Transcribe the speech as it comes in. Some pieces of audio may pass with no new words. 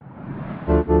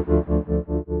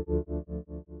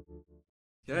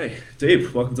Hey,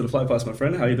 Deep, welcome to the Flight Pass, my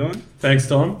friend. How you doing? Thanks,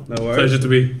 Tom. No worries.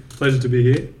 Pleasure to be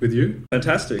here with you.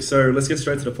 Fantastic. So let's get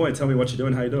straight to the point. Tell me what you're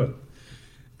doing, how you doing.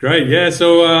 Great. Yeah.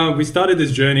 So we started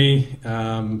this journey.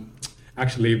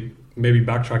 Actually, maybe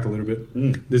backtrack a little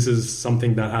bit. This is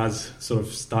something that has sort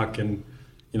of stuck, and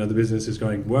the business is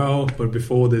going well. But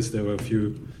before this, there were a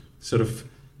few sort of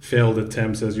failed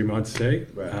attempts, as you might say.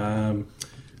 Right.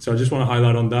 So I just want to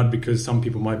highlight on that because some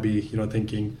people might be,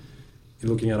 thinking,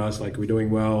 looking at us like we're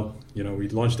doing well. We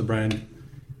launched the brand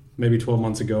maybe 12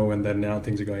 months ago, and then now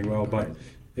things are going well. But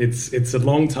it's a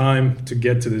long time to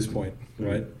get to this point,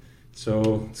 right?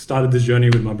 So started this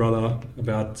journey with my brother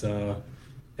about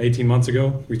 18 months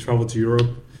ago. We traveled to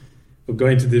Europe. We're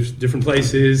going to different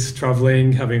places,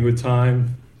 traveling, having a good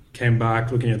time. Came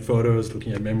back, looking at photos,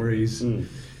 looking at memories.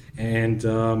 And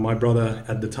my brother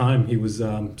at the time, he was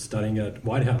studying at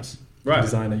White House. Right.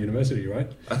 Design at university,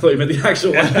 right? I thought you meant the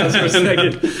actual White House for a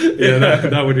second. Yeah,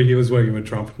 that would be, he was working with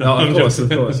Trump. No, of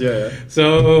course, yeah.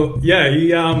 So,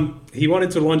 he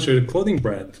wanted to launch a clothing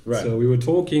brand. Right. So we were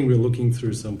talking, we were looking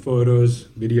through some photos,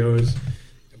 videos.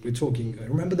 We're talking,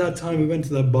 remember that time we went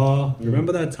to that bar?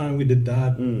 Remember that time we did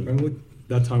that? Remember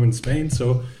that time in Spain?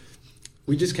 So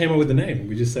we just came up with the name.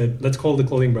 We just said, let's call the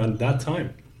clothing brand That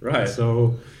Time. Right.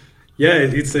 So, yeah,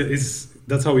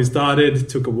 that's how we started. It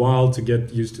took a while to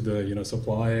get used to the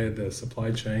supplier, the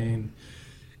supply chain,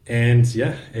 and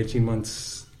 18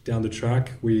 months down the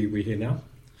track, we're here now.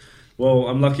 Well,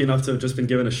 I'm lucky enough to have just been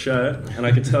given a shirt, and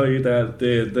I can tell you that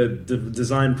the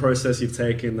design process you've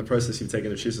taken, the process you've taken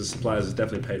to choose the suppliers has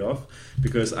definitely paid off,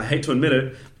 because I hate to admit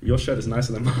it, your shirt is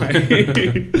nicer than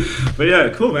mine. But yeah,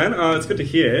 cool, man. It's good to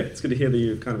hear. It's good to hear that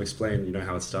you've kind of explained,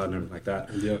 how it started and everything like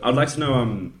that. Yeah. I'd like to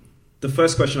know, the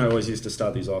first question I always use to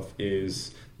start these off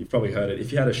is, you've probably heard it,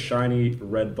 if you had a shiny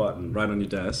red button right on your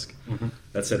desk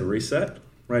that said reset,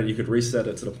 right, you could reset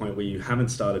it to the point where you haven't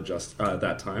started just at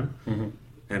that time,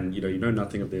 and you know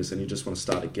nothing of this, and you just want to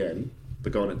start again,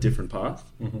 but go on a different path,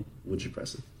 would you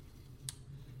press it?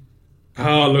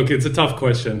 Oh, look, it's a tough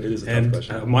question. It is a tough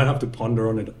question. I might have to ponder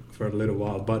on it for a little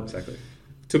while, but Exactly.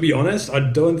 to be honest, I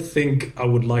don't think I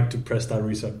would like to press that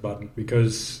reset button,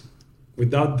 because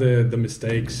without the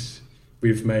mistakes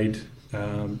we've made,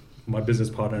 my business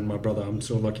partner and my brother, I'm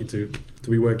so lucky to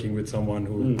be working with someone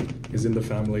who is in the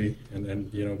family,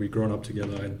 and we've grown up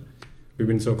together, and we've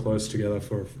been so close together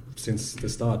since the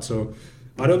start. So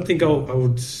I don't think I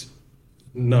don't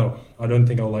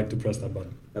think I'll like to press that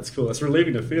button. That's cool. That's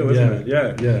relieving to feel, isn't it?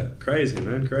 Yeah. Crazy,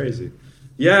 man. Crazy.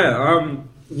 Yeah.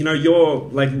 You're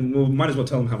like, we might as well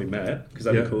tell them how we met, because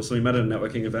that'd be cool. So we met at a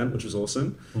networking event, which was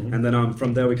awesome. And then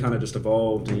from there we kind of just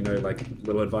evolved, like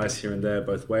little advice here and there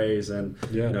both ways. And,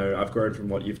 I've grown from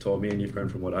what you've taught me, and you've grown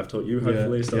from what I've taught you,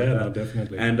 hopefully. Stuff like that. No,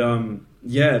 definitely. And,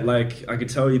 I could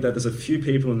tell you that there's a few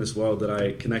people in this world that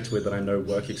I connect with that I know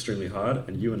work extremely hard,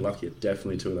 and you and Lucky are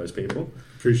definitely two of those people.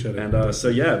 Appreciate it. And,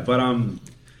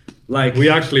 we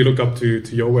actually look up to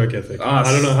your work ethic. I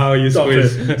don't know how you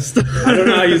squeeze. I don't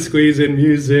know how you squeeze in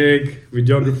music,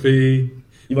 videography.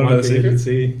 You want to know the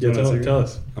secret? Yeah, tell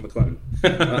us. I'm a clone.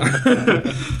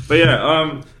 But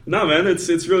no, man,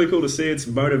 it's really cool to see. It's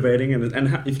motivating, and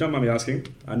if you don't mind me asking,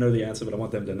 I know the answer, but I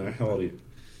want them to know. How old are you?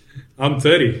 I'm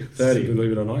 30. 30.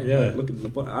 Believe it or not, yeah. Look at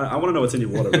I want to know what's in your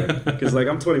water, bro. Because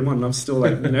I'm 21 and I'm still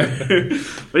like,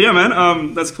 But yeah,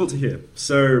 man, that's cool to hear.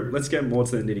 So let's get more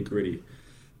to the nitty gritty.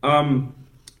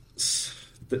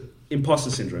 The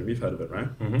imposter syndrome, you've heard of it, right?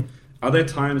 Are there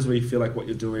times where you feel like what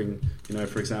you're doing,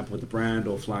 for example, with the brand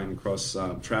or flying across,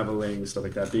 traveling, stuff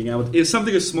like that, being able to, it's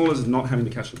something as small as not having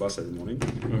to catch the bus every morning,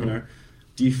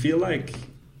 do you feel like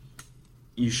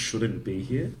you shouldn't be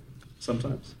here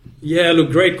sometimes? Yeah,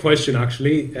 look, great question,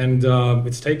 actually. And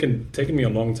it's taken me a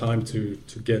long time to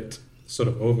get sort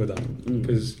of over that,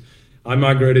 because I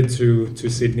migrated to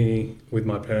Sydney with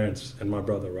my parents and my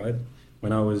brother, right?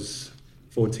 When I was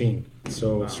 14.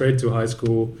 So straight to high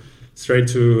school, straight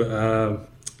to,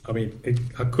 I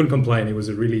couldn't complain. It was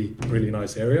a really, really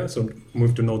nice area. So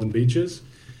moved to Northern Beaches.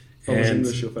 Was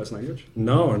English your first language?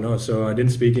 No. So I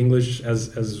didn't speak English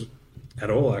as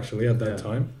at all, actually, at that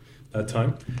time.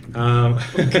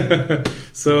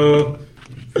 So,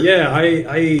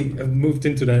 I moved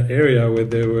into that area where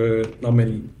there were not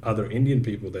many other Indian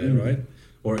people there, right?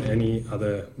 Or any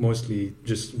other, mostly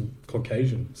just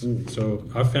Caucasians. So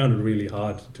I found it really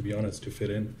hard, to be honest, to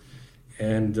fit in.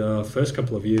 And first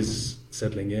couple of years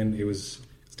settling in, it's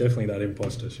definitely that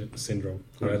imposter syndrome.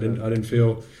 Right? I didn't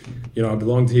feel, I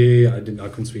belonged here. I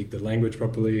couldn't speak the language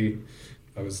properly.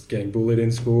 I was getting bullied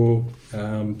in school.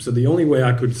 So the only way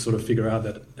I could sort of figure out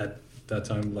that at that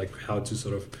time, like how to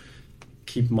sort of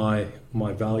keep my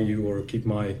value or keep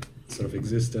my sort of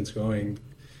existence going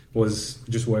was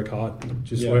just work hard.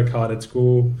 Work hard at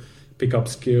school, pick up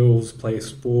skills, play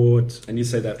sport. And you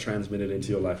say that transmitted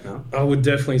into your life now? I would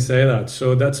definitely say that.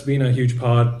 So that's been a huge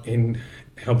part in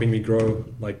helping me grow,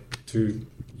 like to,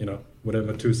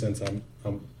 whatever 2 cents I'm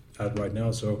at right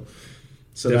now. So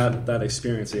that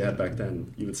experience you had back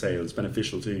then, you would say it was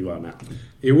beneficial to who you are now?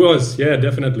 It was, yeah,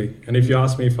 definitely. And if you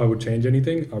ask me if I would change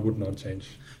anything, I would not change.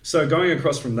 So going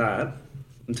across from that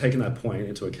and taking that point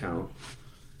into account,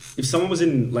 if someone was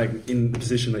in the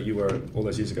position that you were all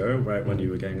those years ago, right, when you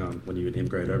were getting when you would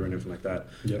immigrate over and everything like that,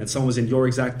 and someone was in your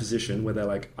exact position where they're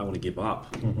like, I want to give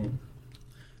up.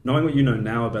 Knowing what you know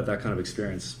now about that kind of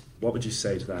experience, what would you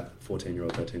say to that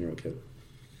 14-year-old, 13-year-old kid?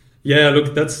 Yeah,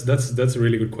 look, that's a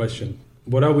really good question.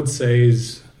 What I would say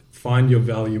is find your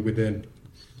value within.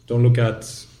 Don't look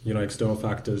at, external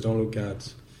factors. Don't look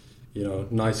at,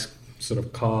 nice sort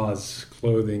of cars,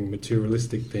 clothing,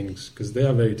 materialistic things, because they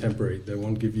are very temporary. They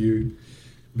won't give you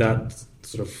that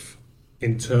sort of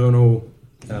internal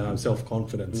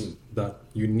self-confidence that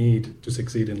you need to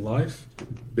succeed in life,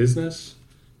 business.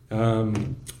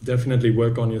 Definitely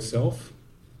work on yourself.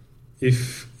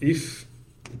 If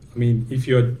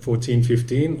you're 14,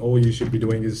 15, all you should be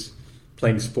doing is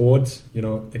playing sport,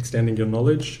 extending your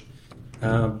knowledge.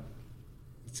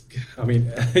 It's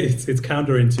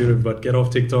counterintuitive, but get off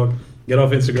TikTok, get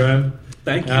off Instagram.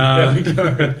 Thank you.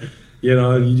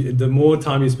 The more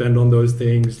time you spend on those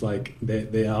things, like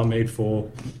they are made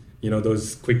for,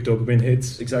 those quick dopamine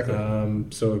hits. Exactly.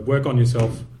 So work on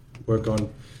yourself.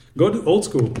 Go to old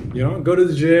school. Go to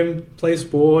the gym, play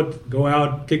sport, go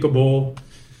out, kick a ball,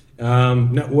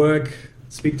 network,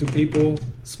 speak to people,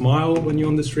 smile when you're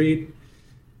on the street.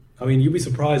 You'd be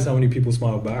surprised how many people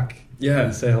smile back. Yeah.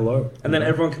 And say hello. And then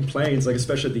everyone complains, like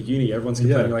especially at the uni, everyone's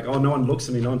complaining like, oh, no one looks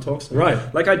at me, no one talks to me.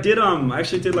 Right. Like I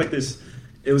actually did like this,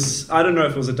 it was, I don't know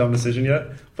if it was a dumb decision yet,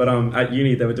 but at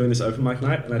uni they were doing this open mic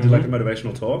night and I did like a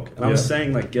motivational talk and I was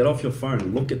saying like, get off your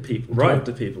phone, look at people, talk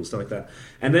to people, stuff like that.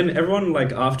 And then everyone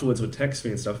like afterwards would text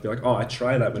me and stuff, be like, oh, I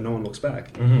try that, but no one looks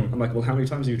back. I'm like, well, how many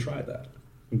times have you tried that?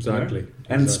 Exactly.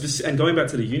 And and going back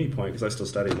to the uni point, because I still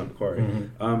study at Macquarie,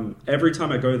 every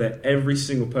time I go there, every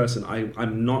single person,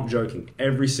 I'm not joking,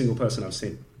 every single person I've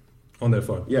seen on their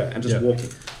phone, and just walking,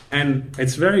 and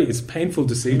it's painful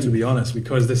to see, to be honest,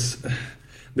 because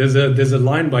there's a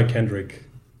line by Kendrick,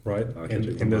 right?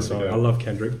 In this song, I love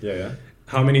Kendrick. Yeah.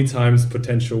 How many times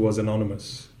potential was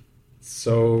anonymous?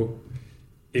 So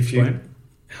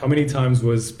how many times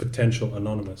was potential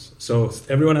anonymous? So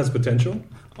everyone has potential.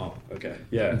 Oh, okay.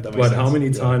 Yeah. That makes but sense. how many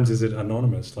times is it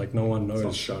anonymous? Like no one knows. It's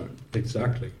not shown.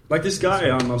 Exactly. Like this guy,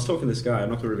 I was talking to this guy, I'm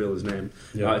not going to reveal his name.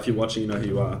 If you're watching, you know who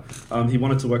you are. He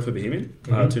wanted to work for Bohemian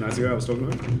 2 nights ago, I was talking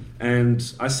to him.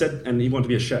 And I said, and he wanted to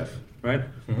be a chef, right?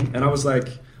 And I was like,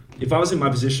 if I was in my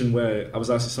position where I was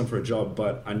asking someone for a job,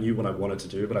 but I knew what I wanted to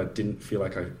do, but I didn't feel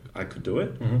like I could do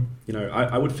it,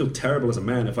 I would feel terrible as a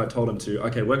man if I told him to,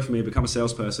 okay, work for me, become a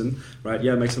salesperson, right?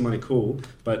 Yeah, make some money, cool,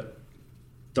 but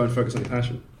don't focus on your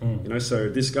passion. So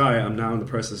this guy, I'm now in the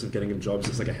process of getting him jobs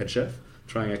as like a head chef,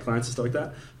 trying out clients and stuff like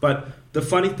that. But the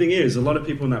funny thing is, a lot of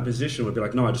people in that position would be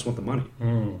like, no, I just want the money.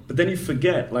 But then you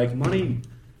forget, like money,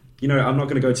 I'm not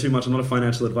going to go too much, I'm not a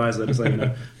financial advisor, just like,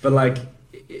 but like,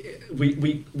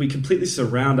 we completely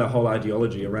surround our whole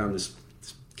ideology around this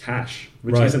cash,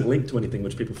 which isn't linked to anything,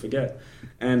 which people forget.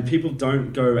 And people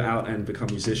don't go out and become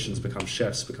musicians, become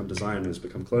chefs, become designers,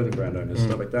 become clothing brand owners,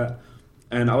 stuff like that.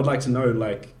 And I would like to know,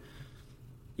 like,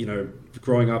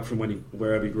 growing up from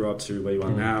wherever you grew up to where you are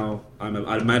now,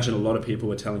 I'd imagine a lot of people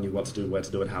were telling you what to do, where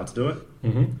to do it, how to do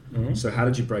it. So how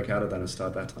did you break out of that and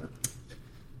start that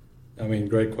time?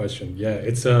 Great question. Yeah,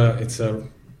 it's a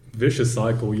vicious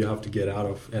cycle you have to get out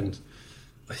of. And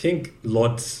I think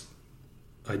lots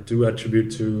I do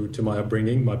attribute to my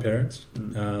upbringing, my parents.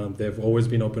 They've always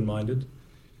been open-minded.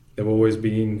 They've always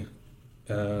been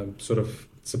sort of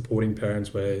supporting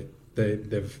parents where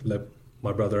they've let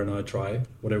my brother and I try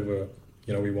whatever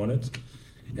we wanted,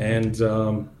 and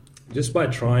just by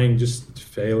trying, just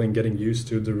failing, getting used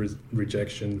to the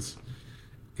rejections,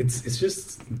 it's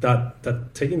just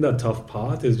that taking that tough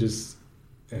path is just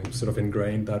sort of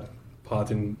ingrained that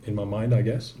part in my mind, I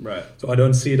guess. Right. So I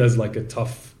don't see it as like a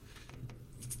tough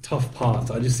path.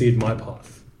 I just see it my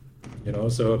path.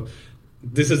 So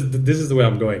this is the way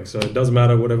I'm going. So it doesn't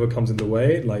matter whatever comes in the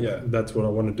way. That's what I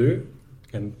want to do.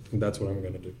 And that's what I'm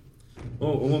going to do.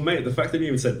 Well, mate, the fact that you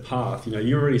even said path,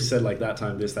 you already said like that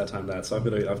time this, that time that. So I've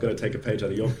got to take a page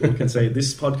out of your book and say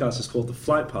this podcast is called The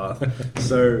Flight Path.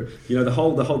 So the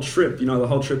whole trip, the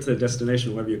whole trip to the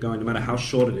destination, wherever you're going, no matter how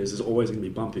short it is always going to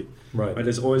be bumpy. Right.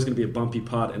 There's always going to be a bumpy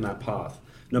part in that path.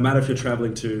 No matter if you're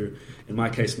traveling to, in my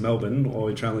case, Melbourne, or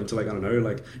you're traveling to like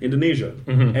Indonesia.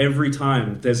 Mm-hmm. Every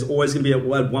time there's always going to be at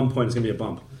one point it's going to be a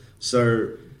bump.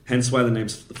 So. Hence why the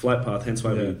name's The Flight Path. Hence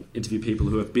why we interview people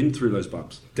who have been through those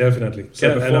bumps. Definitely.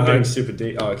 So before getting super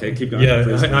deep... Oh, okay, keep going. Yeah,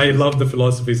 I love the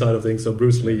philosophy side of things. So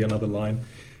Bruce Lee, another line.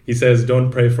 He says, don't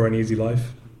pray for an easy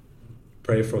life.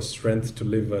 Pray for strength to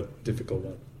live a difficult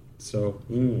one. So,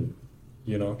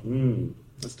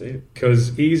 that's deep.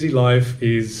 Because easy life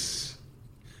is...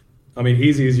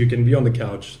 easy as you can be on the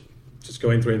couch, just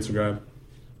going through Instagram.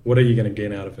 What are you going to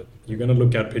gain out of it? You're going to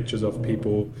look at pictures of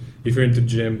people, if you're into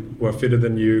gym, who are fitter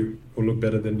than you, who look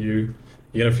better than you.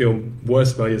 You're going to feel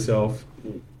worse about yourself.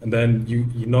 And then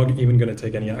you're not even going to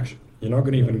take any action. You're not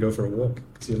going to even go for a walk.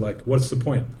 Because you're like, what's the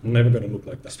point? I'm never going to look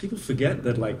like that. People forget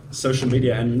that like social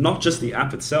media, and not just the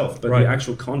app itself, but the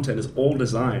actual content is all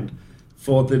designed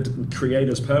for the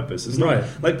creator's purpose. It's not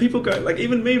like people go, like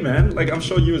even me, man, like I'm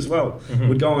sure you as well,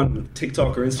 would go on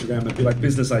TikTok or Instagram and be like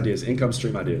business ideas, income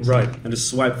stream ideas. Right. And just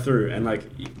swipe through. And like,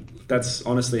 that's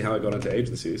honestly how I got into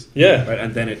agencies. Yeah. Right?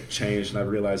 And then it changed and I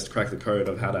realized, cracked the code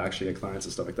of how to actually get clients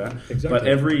and stuff like that. Exactly. But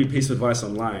every piece of advice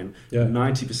online,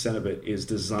 90% of it is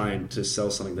designed to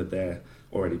sell something that they're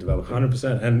already developing.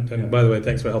 100%. And by the way,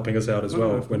 thanks for helping us out as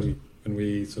well when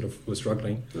we sort of were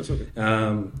struggling. That's okay.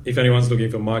 If anyone's looking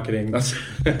for marketing,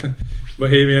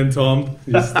 Bohemian Tom,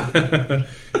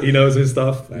 he knows his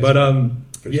stuff. Nice. But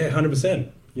 100%.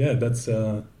 Yeah, that's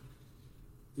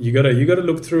you gotta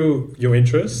look through your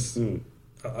interests.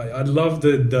 I love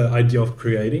the idea of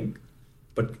creating,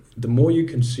 but the more you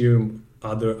consume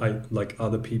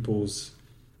other people's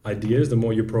ideas, the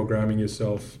more you're programming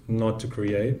yourself not to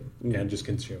create and just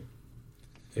consume.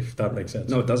 If that makes sense.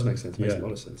 No, it does make sense. It makes a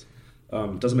lot of sense.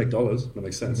 Doesn't make dollars, but it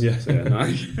makes sense. Yeah.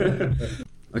 So,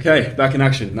 Okay, back in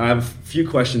action. Now I have a few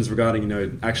questions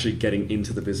regarding, actually getting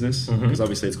into the business, because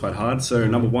obviously it's quite hard. So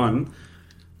number one,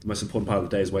 the most important part of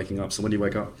the day is waking up. So when do you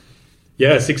wake up?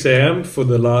 Yeah, 6 a.m. for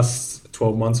the last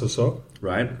 12 months or so.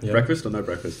 Right. Yeah. Breakfast or no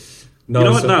breakfast? No. You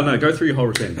know what? No. Go through your whole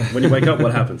routine. When you wake up,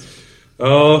 what happens?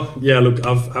 Oh, yeah, look,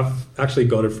 I've actually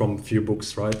got it from a few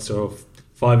books, right? So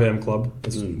 5 a.m. Club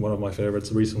is one of my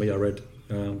favorites. Recently I read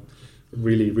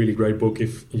really, really great book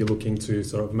if you're looking to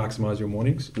sort of maximize your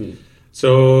mornings.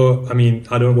 So,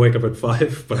 I don't wake up at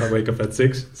 5, but I wake up at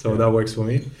 6. So that works for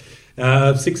me.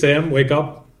 6 a.m., wake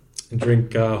up and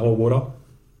drink hot water.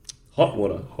 Hot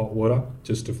water? Hot water,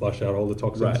 just to flush out all the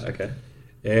toxins. Right, okay.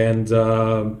 And,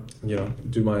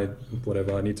 do my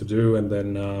whatever I need to do and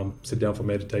then sit down for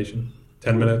meditation,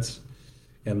 10 minutes.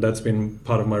 And that's been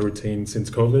part of my routine since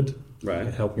COVID. Right.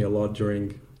 It helped me a lot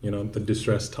during, the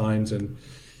distressed times, and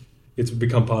it's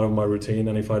become part of my routine.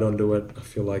 And if I don't do it, I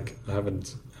feel like I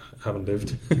haven't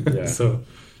lived. Yeah. So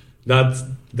that's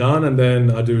done, and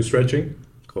then I do stretching.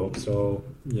 Cool. So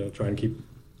try and keep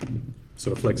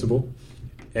sort of flexible.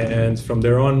 And from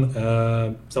there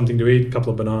on, something to eat, a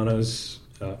couple of bananas,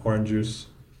 orange juice.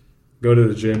 Go to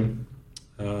the gym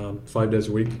 5 days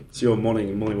a week. So your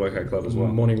morning workout club as well.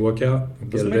 Morning workout.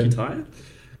 Does it make you tired?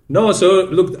 No, so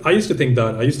look, I used to think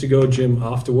that. I used to go gym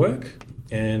after work,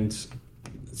 and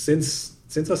since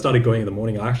I started going in the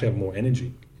morning, I actually have more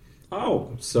energy.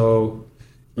 Oh. So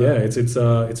yeah,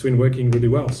 it's been working really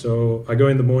well. So I go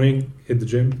in the morning, hit the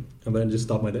gym, and then just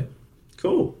start my day.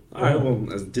 Cool. All right. Well,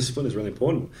 discipline is really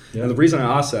important. Yeah. And the reason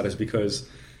I ask that is because,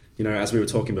 as we were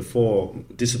talking before,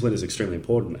 discipline is extremely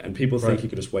important, and people think you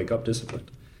can just wake up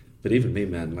disciplined. But even me,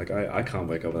 man, like I can't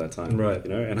wake up at that time, right?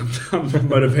 And I'm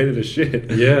motivated as shit,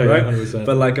 yeah, right? 100%.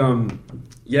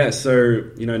 But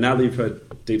so now that you've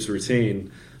heard Deep's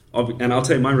routine, and I'll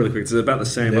tell you mine really quick. It's about the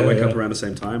same. I wake up around the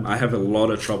same time. I have a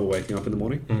lot of trouble waking up in the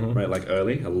morning, right? Like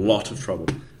early, a lot of trouble,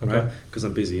 right? Because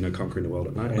I'm busy, conquering the world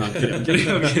at night. No, I'm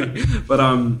kidding. But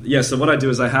so what I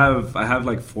do is I have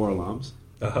like 4 alarms.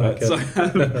 Right? Okay. So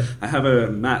I have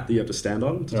a mat that you have to stand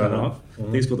on to turn it off. I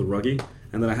think it's called the Ruggy.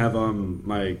 And then I have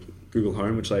my Google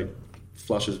Home, which like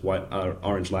flushes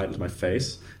orange light into my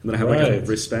face. And then I have like a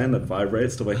wristband that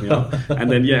vibrates to wake me up.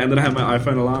 And then I have my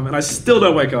iPhone alarm, and I still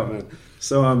don't wake up, man.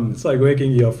 So it's like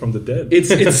waking you up from the dead. It's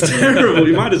terrible.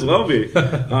 You might as well be.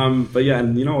 But yeah,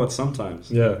 and you know what? Sometimes,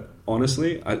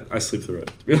 honestly, I sleep through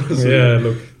it. To be honest with you.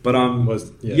 Look. But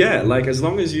like as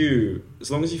long as you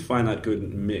find that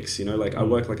good mix, like I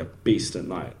work like a beast at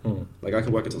night. Like I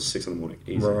can work until 6 in the morning,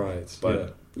 easy. Right.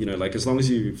 But like as long as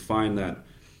you find that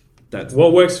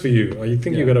what works for you. You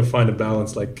think you got to find a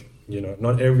balance, like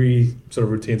not every sort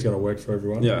of routine is going to work for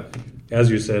everyone. Yeah. As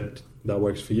you said, that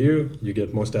works for you. You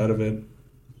get most out of it.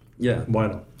 Yeah. Why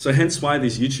not? So hence why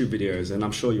these YouTube videos, and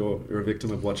I'm sure you're a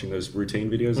victim of watching those routine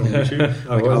videos on YouTube,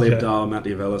 like was, Ali Abdaal, Matt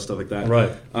D'Avella, stuff like that.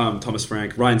 Right. Thomas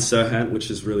Frank, Ryan Serhant,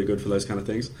 which is really good for those kind of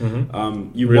things.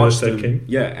 You Real watch estate them, king.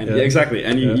 yeah, exactly.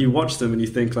 And you watch them and you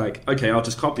think like, okay, I'll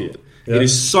just copy it. Yeah. It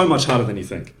is so much harder than you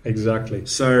think. Exactly.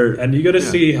 So, and you got to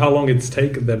see how long it's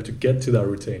taken them to get to that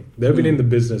routine. They've been in the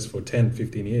business for 10,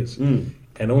 15 years.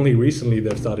 And only recently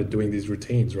they've started doing these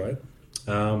routines, right?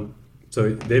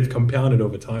 So they've compounded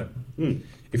over time.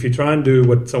 If you try and do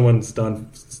what someone's done,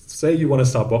 say you want to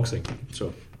start boxing.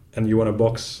 Sure. And you want to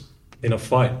box in a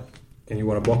fight, and you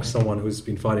want to box someone who's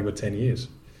been fighting for 10 years.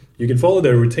 You can follow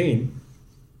their routine,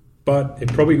 but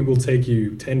it probably will take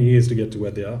you 10 years to get to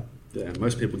where they are. Yeah, and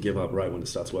most people give up right when it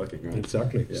starts working, right?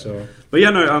 Exactly. Yeah. So, but yeah,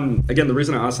 no. Again, the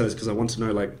reason I asked that is because I want to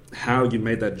know like how you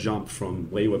made that jump from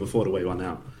where you were before to where you are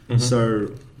now. So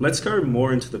let's go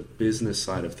more into the business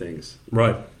side of things.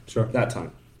 Right. Sure. That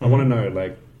time, I want to know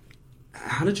like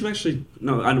how did you actually?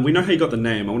 No, and we know how you got the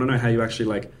name. I want to know how you actually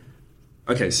like.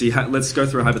 Okay, so let's go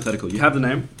through a hypothetical. You have the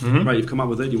name, right? You've come up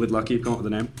with it. You're with Lucky. You've come up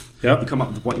with the name. Yep. You come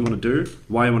up with what you want to do,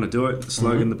 why you want to do it, the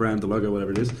slogan, the brand, the logo,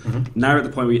 whatever it is. Now we're at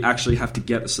the point where you actually have to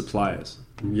get the suppliers.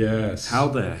 Yes. How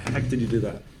the heck did you do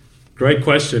that? Great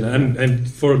question. And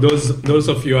for those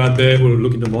of you out there who are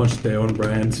looking to launch their own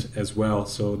brands as well,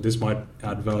 so this might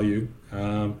add value.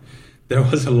 There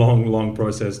was a long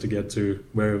process to get to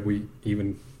where we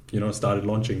even started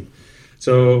launching.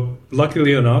 So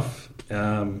luckily enough,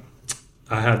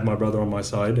 I had my brother on my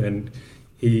side, and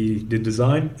he did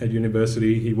design at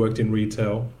university. He worked in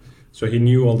retail, so he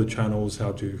knew all the channels,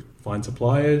 how to find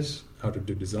suppliers, how to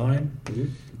do design,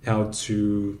 how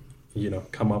to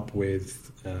come up with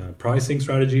pricing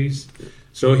strategies.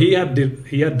 So he had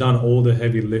done all the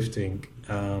heavy lifting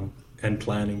and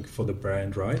planning for the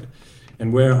brand, right?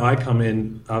 And where I come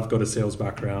in, I've got a sales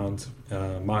background,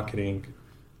 marketing.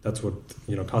 That's what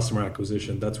customer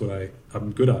acquisition. That's what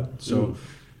I'm good at. So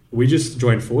we just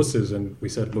joined forces and we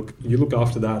said, look, you look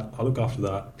after that, I'll look after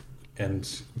that, and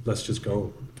let's just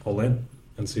go all in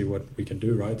and see what we can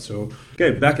do, right? So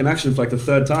okay, back in action for like the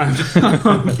third time.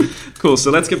 Cool.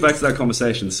 So let's get back to that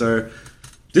conversation. So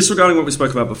disregarding what we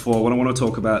spoke about before, what I want to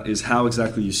talk about is how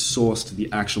exactly you sourced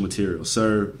the actual material.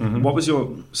 So what was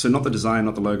so not the design,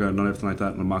 not the logo, not everything like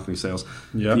that, not marketing, sales,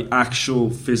 the actual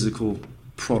physical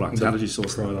product. How did you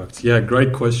source product? Yeah,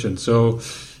 great question. So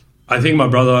I think my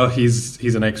brother,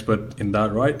 he's an expert in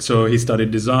that, right? So he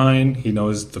studied design, he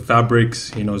knows the fabrics,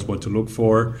 he knows what to look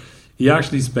for. He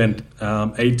actually spent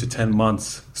 8 to 10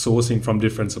 months sourcing from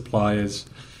different suppliers,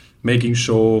 making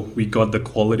sure we got the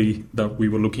quality that we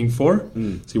were looking for.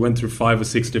 So he went through 5 or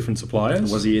 6 different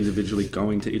suppliers. Was he individually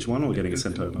going to each one or getting it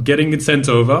sent over? Getting it sent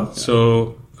over. Yeah.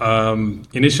 So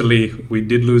initially we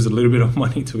did lose a little bit of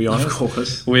money, to be honest. Of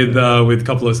course. With a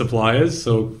couple of suppliers.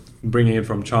 So bringing it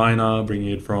from China, bringing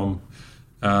it from,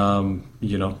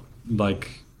 like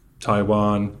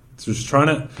Taiwan. So just trying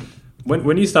to,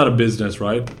 when you start a business,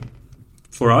 right?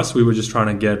 For us, we were just trying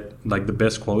to get like the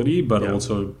best quality, but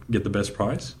also get the best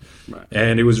price. Right.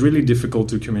 And it was really difficult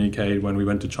to communicate when we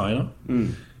went to China.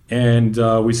 And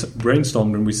we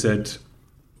brainstormed and we said,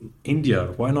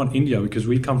 India, why not India? Because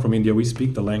we come from India, we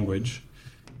speak the language,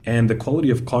 and the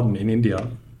quality of cotton in India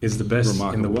is the best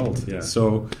in the world. Yeah.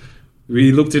 So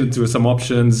we looked into some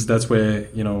options. That's where,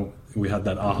 we had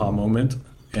that aha moment,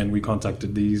 and we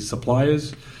contacted these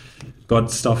suppliers, got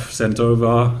stuff sent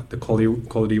over. The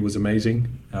quality was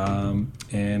amazing.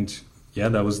 And yeah,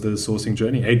 that was the sourcing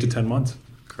journey, 8 to 10 months.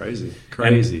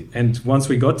 Crazy. And once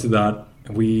we got to that,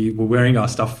 we were wearing our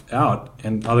stuff out,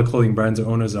 and other clothing brands and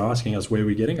owners are asking us where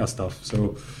we're getting our stuff.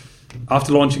 So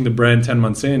after launching the brand 10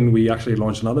 months in, we actually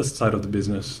launched another side of the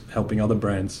business, helping other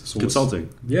brands source. Consulting.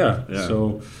 Yeah.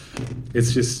 So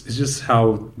it's just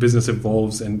how business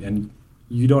evolves, and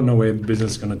you don't know where the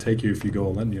business is going to take you if you go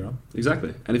all in,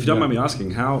 Exactly. And if you don't mind me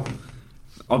asking, how...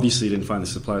 Obviously, you didn't find the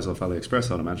suppliers off AliExpress,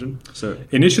 I'd imagine. So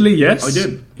initially, yes. I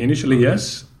did. Initially,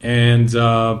 yes. And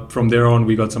from there on,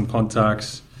 we got some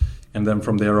contacts. And then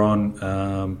from there on,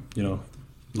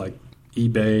 like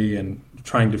eBay and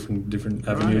trying different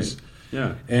avenues. Right.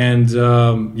 Yeah. And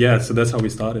so that's how we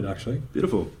started, actually.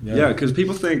 Beautiful. Yeah, because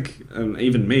people think,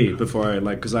 even me, before I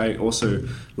because I also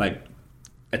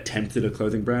attempted a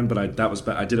clothing brand, but I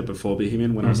did it before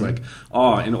Bohemian when I was like,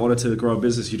 in order to grow a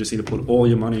business, you just need to put all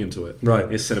your money into it,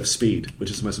 right? Instead of speed, which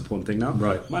is the most important thing now.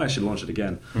 Right. Might actually launch it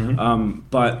again.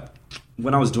 But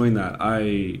when I was doing that,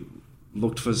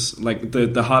 looked for like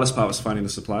the hardest part was finding the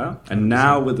supplier, and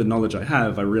now with the knowledge I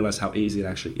have, I realize how easy it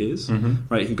actually is.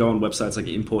 Right, you can go on websites like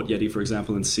Import Yeti, for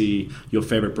example, and see your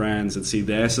favorite brands and see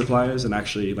their suppliers, and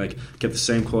actually like get the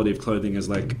same quality of clothing as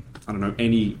like, I don't know,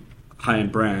 any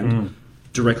high-end brand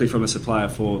directly from a supplier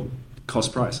for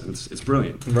cost price, and it's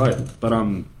brilliant. Right, but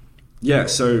yeah,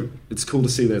 so it's cool to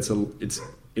see that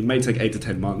it may take 8 to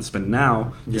 10 months, but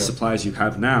now the suppliers you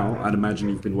have now, I'd imagine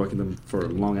you've been working them for a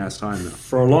long ass time now.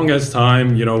 For a long ass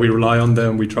time, you know, we rely on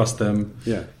them, we trust them.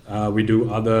 Yeah. We do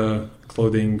other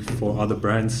clothing for other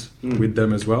brands with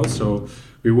them as well. So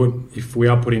we would, if we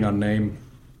are putting our name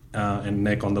and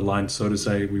neck on the line, so to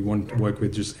say, we won't work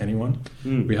with just anyone.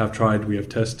 We have tried, we have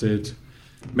tested.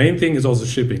 Main thing is also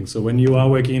shipping. So when you are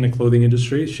working in a clothing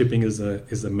industry, shipping is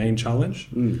the main challenge.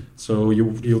 So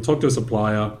you'll talk to a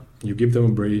supplier. You give them a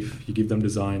brief, you give them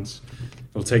designs.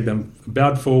 It'll take them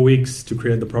about 4 weeks to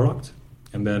create the product,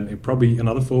 and then probably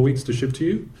another 4 weeks to ship to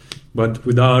you. But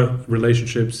with our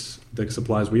relationships, the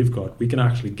suppliers we've got, we can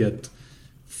actually get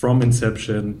from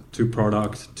inception to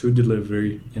product to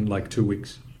delivery in like 2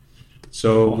 weeks.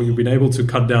 So we've been able to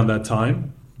cut down that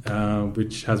time,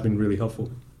 which has been really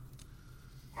helpful.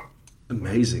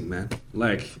 Amazing, man.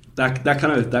 Like that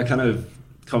kind of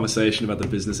conversation about the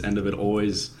business end of it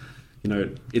always, you know,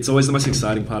 it's always the most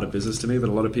exciting part of business to me, but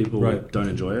a lot of people don't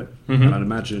enjoy it. And I'd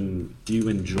imagine, do you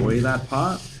enjoy that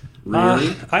part?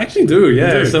 Really? I actually do,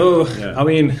 yeah. You do? So, Yeah. I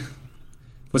mean,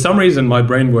 for some reason, my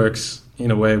brain works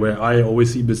in a way where I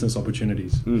always see business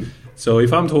opportunities. So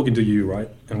if I'm talking to you, right,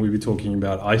 and we'd be talking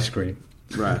about ice cream,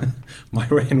 Right. my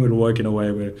brain would work in a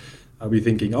way where I'll be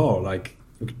thinking, oh, like,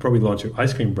 we could probably launch an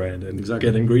ice cream brand and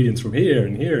get ingredients from here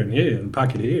and here and here and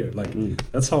pack it here. Like,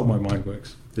 that's how my mind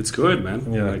works. It's good,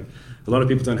 man. Yeah. Like, a lot of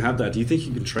people don't have that. Do you think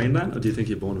you can train that, or do you think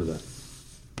you're born with that?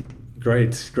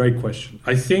 Great question.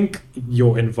 I think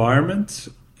your environment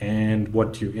and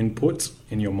what you input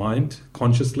in your mind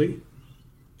consciously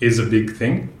is a big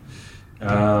thing.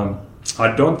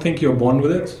 I don't think you're born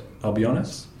with it, I'll be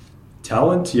honest.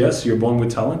 Talent, yes, you're born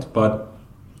with talent, but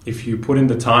if you put in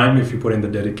the time, if you put in the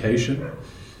dedication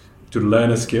to learn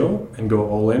a skill and go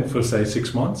all in for, say,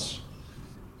 6 months,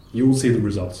 you will see the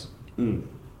results.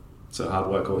 So hard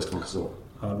work always conquers all.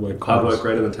 Hard work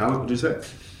Greater than talent, would you say?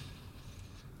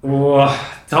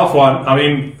 Oh, tough one. I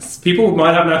mean, people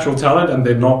might have natural talent and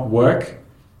they not work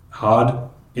hard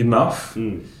enough.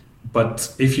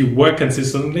 But if you work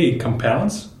consistently, it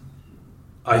compounds.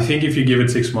 I think if you give it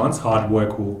 6 months, hard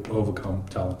work will overcome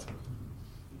talent.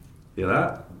 Hear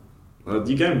that? Well,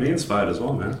 you get me inspired as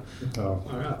well, man. Oh, All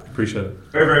right. appreciate it.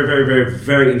 Very, very, very, very,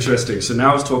 very interesting. So now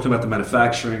I was talking about the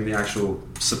manufacturing, the actual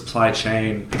supply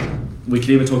chain. We can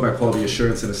even talk about quality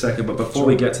assurance in a second, but before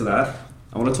we get to that,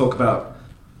 I want to talk about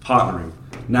partnering.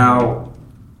 Now,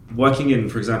 working in,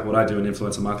 for example, what I do in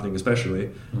influencer marketing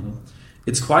especially,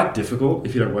 it's quite difficult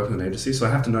if you don't work with an agency. So I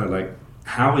have to know, like,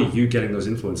 how are you getting those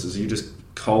influencers? Are you just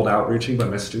cold outreaching by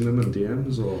messaging them in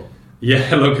DMs, or?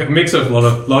 Yeah, look, a mix of lot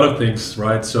of things,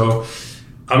 right? So,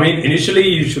 I mean, initially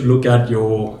you should look at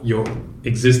your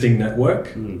existing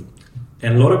network, and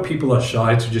a lot of people are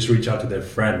shy to just reach out to their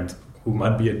friend who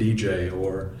might be a DJ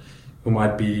or who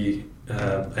might be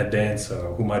a dancer,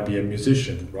 who might be a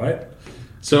musician, right?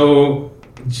 So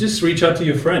just reach out to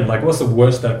your friend. Like, what's the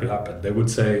worst that could happen? They would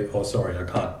say, "Oh, sorry, I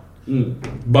can't."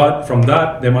 But from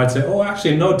that, they might say, "Oh,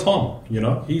 actually, no, Tom. You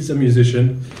know, he's a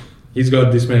musician. He's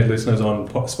got this many listeners on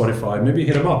Spotify. Maybe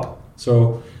hit him up."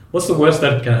 So what's the worst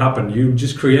that can happen? You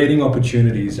just creating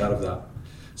opportunities out of that.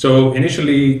 So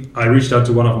initially, I reached out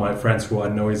to one of my friends who I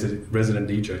know is a resident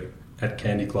DJ at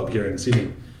Candy Club here in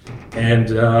Sydney. And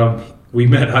we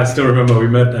met, I still remember, we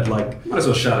met at like... Might as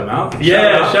well shout him out.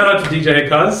 Yeah, shout out to DJ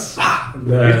Kaz,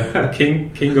 the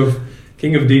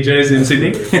king of DJs in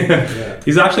Sydney.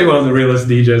 He's actually one of the realest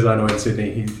DJs I know in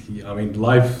Sydney. I mean,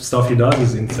 live stuff he does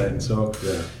is insane. So...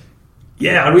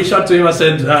 Yeah, I reached out to him. I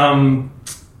said,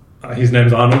 his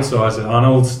name's Arnold. So I said,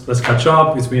 Arnold, let's catch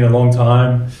up. It's been a long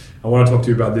time. I want to talk to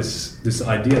you about this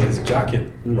idea, this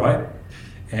jacket, right?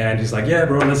 And he's like, yeah,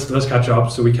 bro, let's catch up.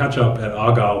 So we catch up at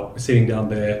Argyle, sitting down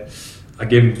there. I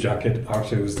gave him the jacket.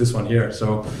 Actually, it was this one here.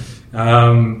 So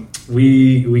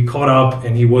we caught up,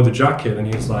 and he wore the jacket, and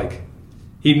he was like,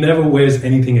 he never wears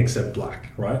anything except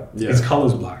black, right? Yeah. His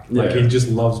color's black. Like he just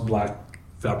loves black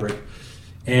fabric.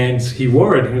 And he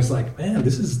wore it, and he was like, man,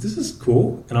 this is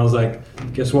cool. And I was like,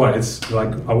 guess what? It's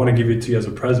like, I want to give it to you as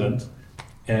a present.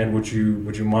 And would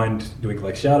you mind doing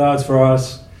like shout outs for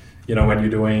us? You know, when you're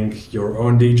doing your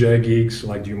own DJ gigs,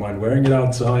 like, do you mind wearing it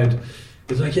outside?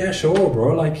 He's like, yeah, sure,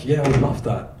 bro. Like, yeah, I would love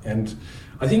that. And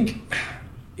I think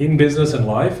in business and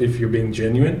life, if you're being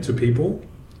genuine to people,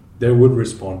 they would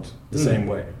respond the same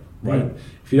way. right?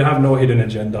 If you have no hidden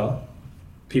agenda,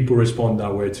 people respond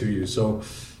that way to you. So,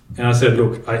 and I said,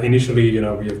 look, initially, we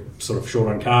are sort of short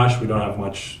on cash. We don't have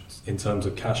much in terms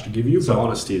of cash to give you. So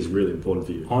honesty is really important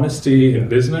for you. Honesty in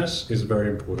business is very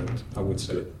important, I would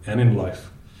say, and in life.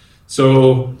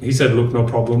 So he said, look, no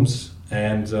problems.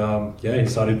 And he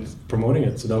started promoting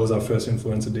it. So that was our first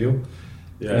influencer deal.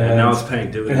 Yeah, and now it's paying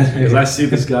dividends because I see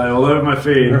this guy all over my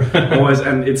feed always,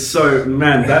 and it's so,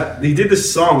 man, that he did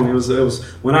this song. It was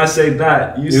when I say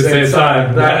that, you say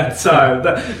time, that time.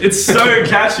 It's so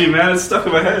catchy, man. It's stuck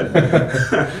in my head.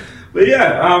 But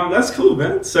yeah, that's cool,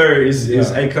 man. So is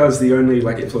Acuz the only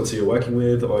influencer you're working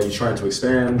with, or are you trying to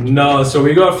expand? No, so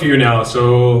we got a few now.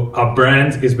 So our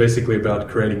brand is basically about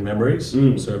creating memories.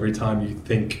 So every time you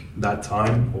think that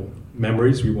time or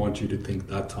memories, we want you to think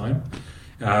that time.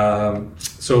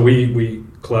 So we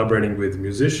collaborating with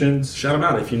musicians. Shout them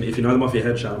out if you know them off your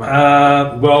head. Shout them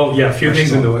out. A few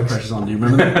things in the works. Pressure's on. Do you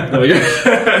remember that? There we go.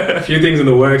 A few things in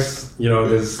the works.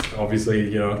 There's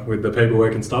obviously with the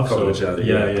paperwork and stuff. College, So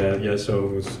So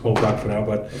it was hold back for now,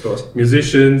 but of course,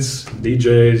 musicians,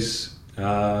 DJs.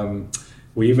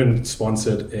 We even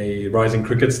sponsored a rising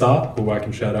cricket star who I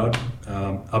can shout out,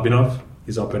 Abhinav.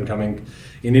 He's up and coming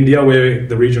in India, where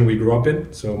the region we grew up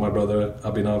in. So my brother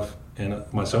Abhinav and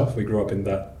myself, we grew up in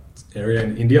that area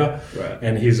in India, right.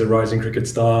 And he's a rising cricket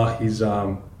star. He's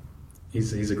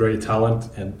a great talent,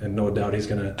 and no doubt he's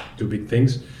going to do big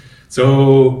things.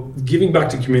 So giving back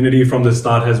to community from the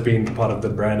start has been part of the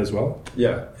brand as well.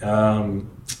 Yeah.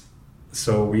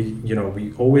 So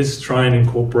we always try and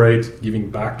incorporate giving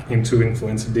back into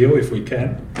influencer deal if we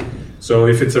can. So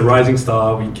if it's a rising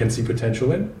star we can see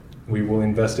potential in, we will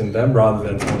invest in them rather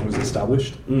than someone who's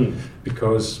established,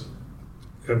 because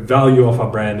the value of our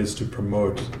brand is to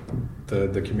promote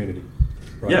the community.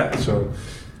 Right? Yeah. So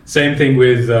same thing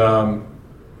with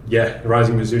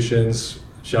rising musicians.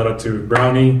 Shout out to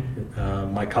Brownie,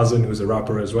 my cousin who's a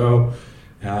rapper as well.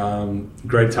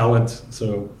 Great talent.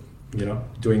 So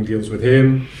doing deals with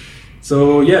him.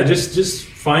 So just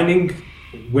finding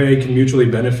where it can mutually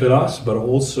benefit us, but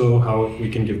also how we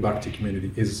can give back to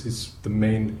community is the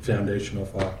main foundation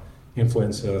of our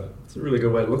influencer. It's a really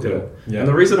good way to look at it. Yeah. And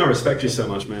the reason I respect you so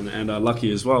much, man, and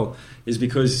Lucky as well, is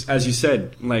because, as you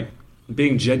said,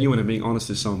 being genuine and being honest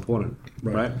is so important,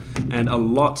 right? And a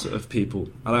lot of people,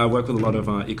 I work with a lot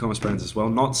of e-commerce brands as well,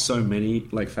 not so many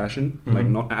fashion,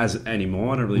 not as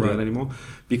anymore, I don't really do that anymore,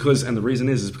 and the reason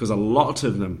is because a lot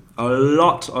of them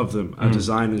are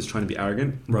designers trying to be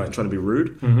arrogant, trying to be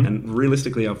rude, and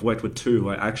realistically I've worked with two who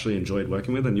I actually enjoyed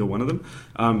working with, and you're one of them.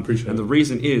 And the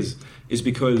reason is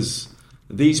because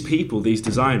these people, these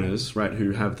designers, right,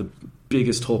 who have the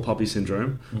biggest tall poppy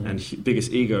syndrome and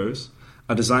biggest egos,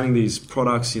 are designing these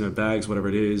products, bags, whatever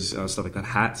it is, stuff like that,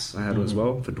 hats I had as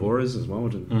well, fedoras as well,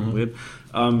 which is weird.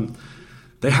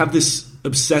 They have this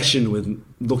obsession with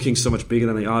looking so much bigger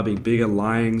than they are, being bigger,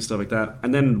 lying, stuff like that.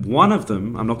 And then one of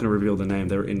them, I'm not going to reveal the name,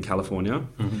 they're in California,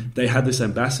 they had this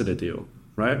ambassador deal,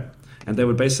 right? And they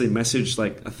would basically message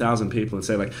 1,000 people and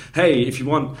say hey, if you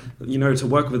want, to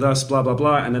work with us, blah, blah,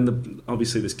 blah. And then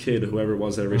obviously this kid or whoever it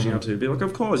was they were reaching out to would be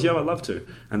of course, yeah, I'd love to.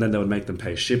 And then they would make them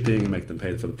pay shipping, make them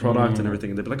pay for the product and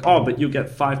everything. And they'd be oh, but you get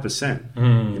 5%,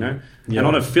 And on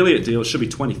an affiliate deal, it should be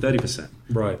 20, 30%.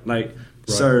 Right.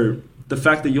 So the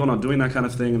fact that you're not doing that kind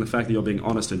of thing and the fact that you're being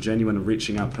honest and genuine and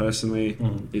reaching out personally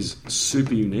is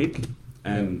super unique.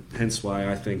 And hence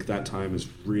why I think that time is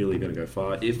really going to go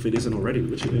far, if it isn't already,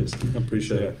 which it is.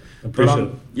 Appreciate it.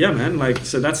 Yeah, man.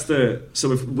 So that's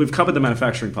we've covered the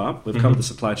manufacturing part, we've covered the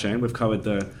supply chain, we've covered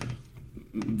the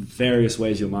various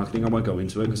ways you're marketing. I won't go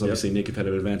into it because obviously need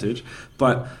competitive advantage,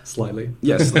 but slightly,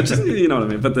 yes, just, you know what I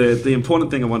mean. But the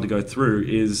important thing I want to go through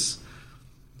is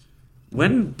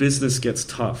when business gets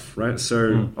tough, right?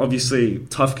 So obviously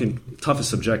tough is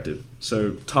subjective.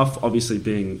 So tough, obviously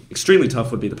being extremely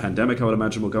tough would be the pandemic, I would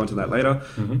imagine. We'll go into that later.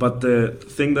 But the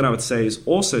thing that I would say is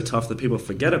also tough that people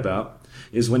forget about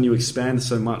is when you expand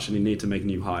so much and you need to make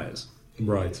new hires.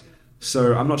 Right.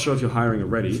 So I'm not sure if you're hiring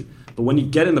already, but when you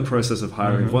get in the process of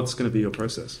hiring, what's going to be your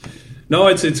process? No,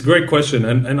 it's a great question.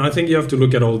 And I think you have to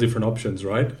look at all different options,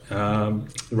 right?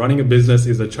 Running a business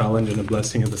is a challenge and a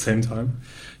blessing at the same time.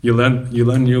 You learn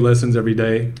new lessons every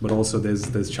day, but also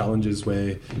there's challenges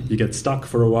where you get stuck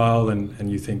for a while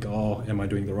and you think, oh, am I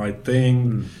doing the right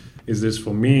thing? Is this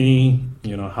for me?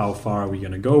 How far are we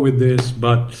going to go with this?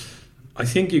 But I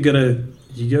think you gotta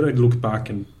look back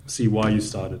and see why you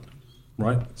started,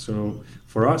 right? So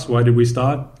for us, why did we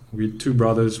start? We're two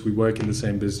brothers. We work in the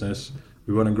same business.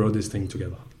 We want to grow this thing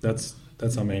together. That's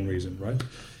our main reason, right?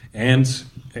 And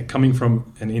coming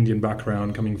from an Indian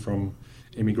background, coming from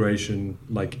immigration,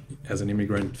 like as an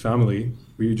immigrant family,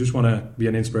 we just want to be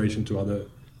an inspiration to other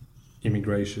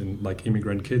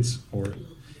immigrant kids or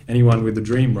anyone with a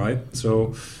dream, right?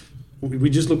 So we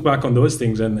just look back on those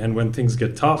things, and when things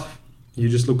get tough, you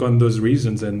just look on those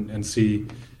reasons and see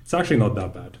it's actually not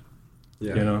that bad.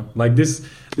 Yeah. You know, like this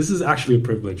is actually a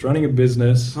privilege. Running a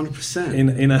business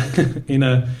 100%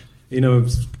 in a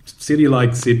city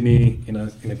like Sydney, in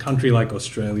a country like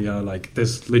Australia, like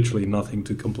there's literally nothing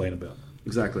to complain about.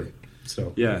 Exactly.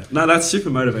 So yeah, no, that's super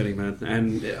motivating, man.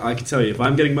 And I can tell you, if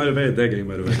I'm getting motivated, they're getting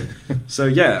motivated. So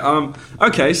yeah,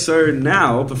 okay. So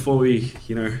now, before we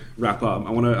wrap up, I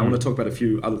want to talk about a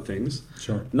few other things.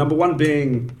 Sure. Number one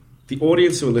being the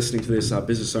audience who are listening to this are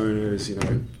business owners,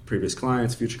 previous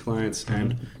clients, future clients,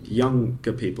 and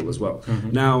younger people as well.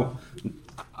 Now,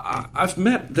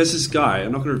 there's this guy.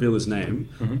 I'm not going to reveal his name.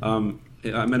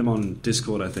 I met him on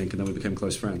Discord, I think, and then we became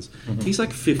close friends. He's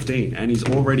like 15, and he's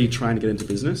already trying to get into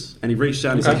business. And he reached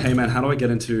out and he's like, "Hey, man, how do I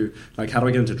get into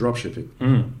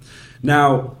dropshipping?"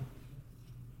 Now,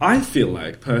 I feel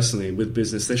like personally with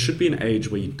business, there should be an age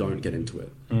where you don't get into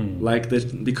it,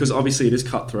 because obviously it is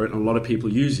cutthroat, and a lot of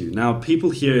people use you. Now,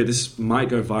 people hear this might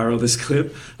go viral. This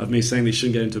clip of me saying they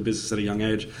shouldn't get into a business at a young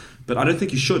age, but I don't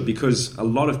think you should, because a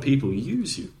lot of people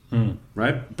use you,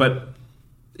 right? But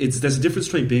there's a difference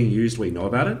between being used where you know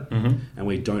about it and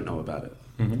where you don't know about it.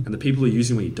 And the people who are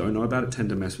using where you don't know about it tend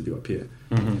to mess with you up here.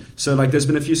 So like there's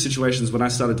been a few situations when I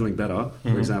started doing better,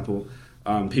 for example,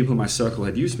 people in my circle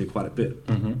had used me quite a bit,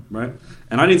 right?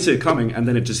 And I didn't see it coming, and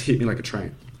then it just hit me like a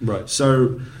train. Right.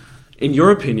 So in your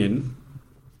opinion,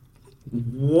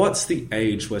 what's the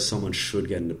age where someone should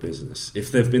get into business?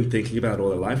 If they've been thinking about it all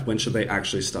their life, when should they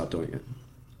actually start doing it?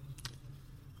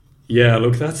 Yeah,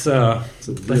 look, that's a hard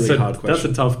question. That's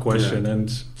a tough question,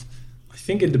 and I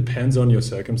think it depends on your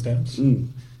circumstance,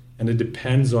 and it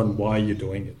depends on why you're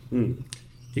doing it.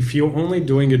 If you're only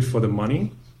doing it for the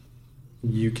money,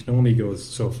 you can only go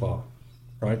so far,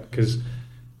 right? Because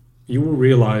you will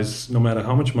realize no matter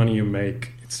how much money you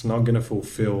make, it's not going to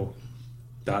fulfill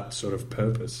that sort of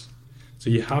purpose. So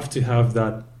you have to have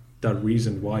that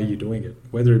reason why you're doing it,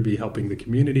 whether it be helping the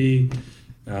community,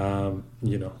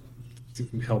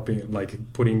 helping,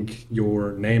 like putting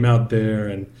your name out there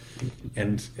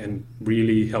and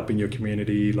really helping your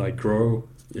community like grow.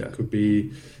 Yeah. It could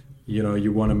be,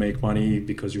 you want to make money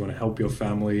because you want to help your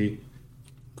family.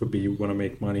 Could be you want to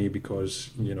make money because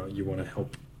you want to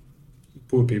help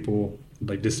poor people,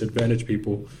 like disadvantaged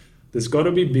people. There's got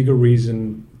to be bigger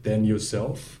reason than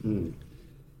yourself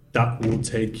that will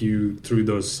take you through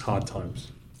those hard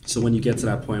times. So when you get to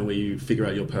that point where you figure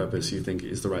out your purpose, you think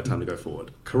it's the right time to go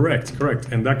forward. Correct.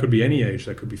 And that could be any age.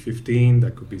 That could be 15,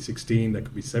 that could be 16, that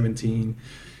could be 17.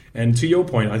 And to your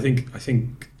point, I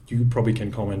think you probably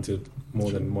can comment it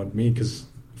more than me, because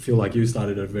I feel like you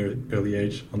started at a very early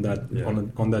age on that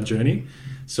on that journey.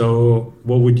 So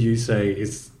what would you say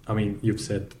is, you've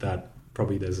said that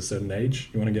probably there's a certain age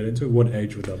you want to get into. What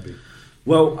age would that be?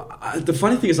 Well, the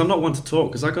funny thing is I'm not one to talk,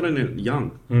 because I got in it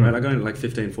young, right? I got in at like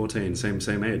 15, 14,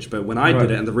 same age. But when I did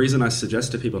it, and the reason I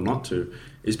suggest to people not to,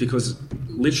 is because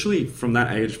literally from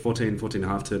that age, 14 and a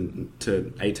half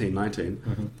to 18,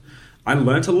 19, I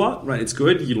learned a lot, right? It's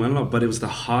good, you learn a lot, but it was the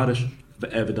hardest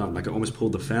I've ever done. Like I almost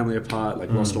pulled the family apart,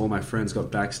 like lost all my friends, got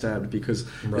backstabbed, because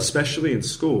especially in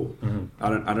school, I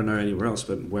don't know anywhere else,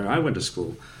 but where I went to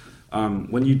school,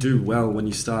 when you do well, when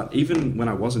you start, even when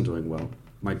I wasn't doing well,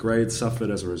 my grades suffered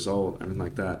as a result, everything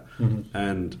like that.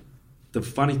 And the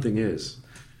funny thing is,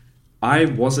 I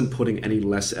wasn't putting any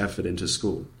less effort into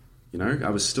school. I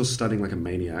was still studying like a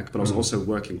maniac, but I was also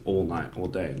working all night, all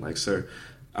day. Like, so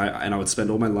I would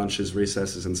spend all my lunches,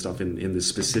 recesses and stuff in this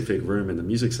specific room in the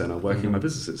music center, working on my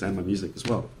businesses and my music as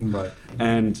well. Right.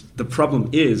 And the problem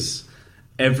is,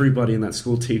 everybody in that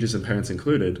school, teachers and parents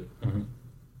included,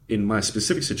 in my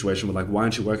specific situation were like, why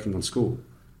aren't you working on school?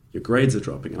 Your grades are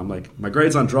dropping. And I'm like, my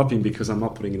grades aren't dropping because I'm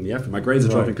not putting in the effort. My grades are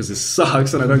dropping because this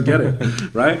sucks and I don't get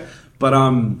it, right? But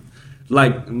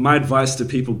like my advice to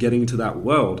people getting into that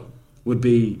world would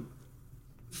be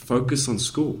focus on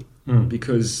school,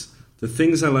 because the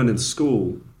things I learned in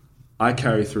school, I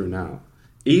carry through now.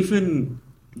 Even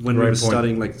when we were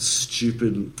studying like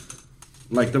stupid,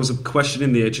 like there was a question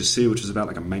in the HSC which was about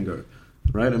like a mango.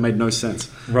 Right? It made no sense.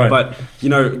 Right. But,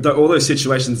 all those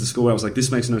situations in school where I was like,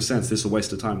 this makes no sense. This is a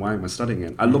waste of time. Why am I studying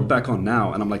it? I look back on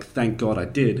now and I'm like, thank God I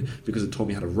did, because it taught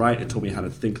me how to write. It taught me how to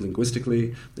think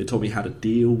linguistically. It taught me how to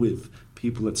deal with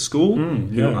people at school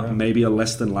who maybe are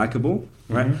less than likable.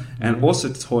 Right? And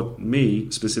also taught me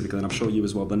specifically, and I'm sure you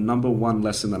as well, the number one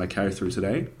lesson that I carry through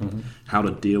today, how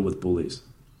to deal with bullies.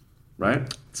 right?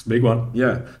 It's a big one.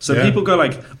 Yeah. So Yeah. people go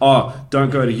like, oh, don't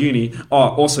go to uni. Oh,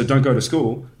 also don't go to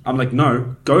school. I'm like,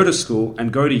 no, go to school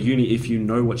and go to uni if you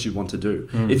know what you want to do.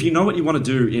 If you know what you want to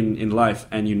do in life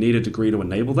and you need a degree to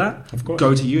enable that, Of course.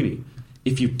 go to uni.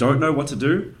 If you don't know what to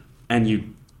do and you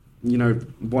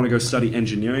want to go study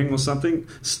engineering or something,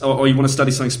 or you want to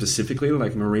study something specifically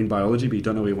like marine biology, but you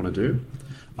don't know what you want to do,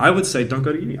 I would say don't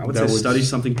go to uni. I would say study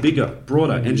something bigger,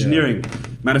 broader, engineering,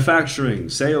 manufacturing,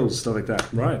 sales, stuff like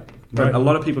that. Right. But a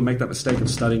lot of people make that mistake of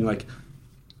studying like,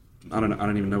 I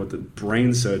don't even know what the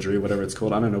brain surgery or whatever it's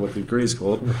called. I don't know what the degree is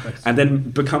called, and then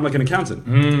become like an accountant.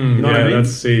 You know what I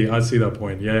mean? I see that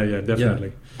point. Yeah,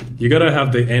 definitely. You got to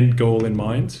have the end goal in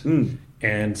mind,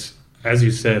 and as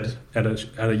you said, at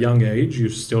a young age, you're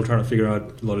still trying to figure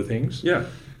out a lot of things. Yeah.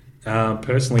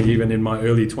 Personally, even in my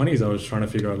early 20s, I was trying to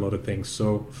figure out a lot of things.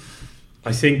 So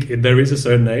I think there is a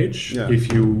certain age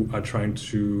if you are trying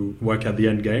to work at the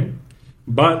end game,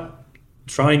 but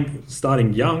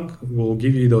starting young will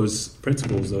give you those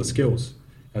principles, those skills,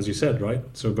 as you said, right?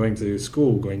 So going to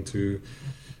school, I think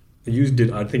you did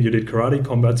karate,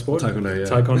 combat sport,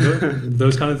 taekwondo,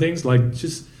 those kind of things. Like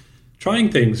just trying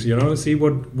things, see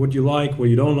what you like, what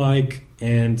you don't like,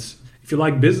 and if you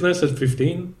like business at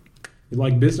 15, you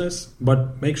like business,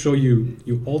 but make sure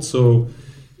you also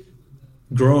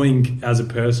growing as a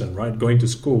person, right? Going to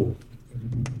school,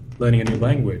 learning a new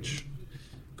language.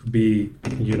 Could be,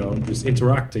 just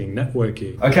interacting,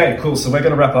 networking. Okay, cool. So we're going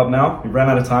to wrap up now. We ran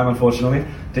out of time, unfortunately.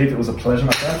 Deep, it was a pleasure,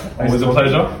 my friend. Always a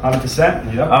pleasure.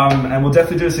 100%. Yeah. And we'll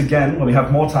definitely do this again when we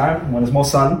have more time, when there's more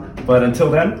sun. But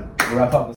until then, we'll wrap up.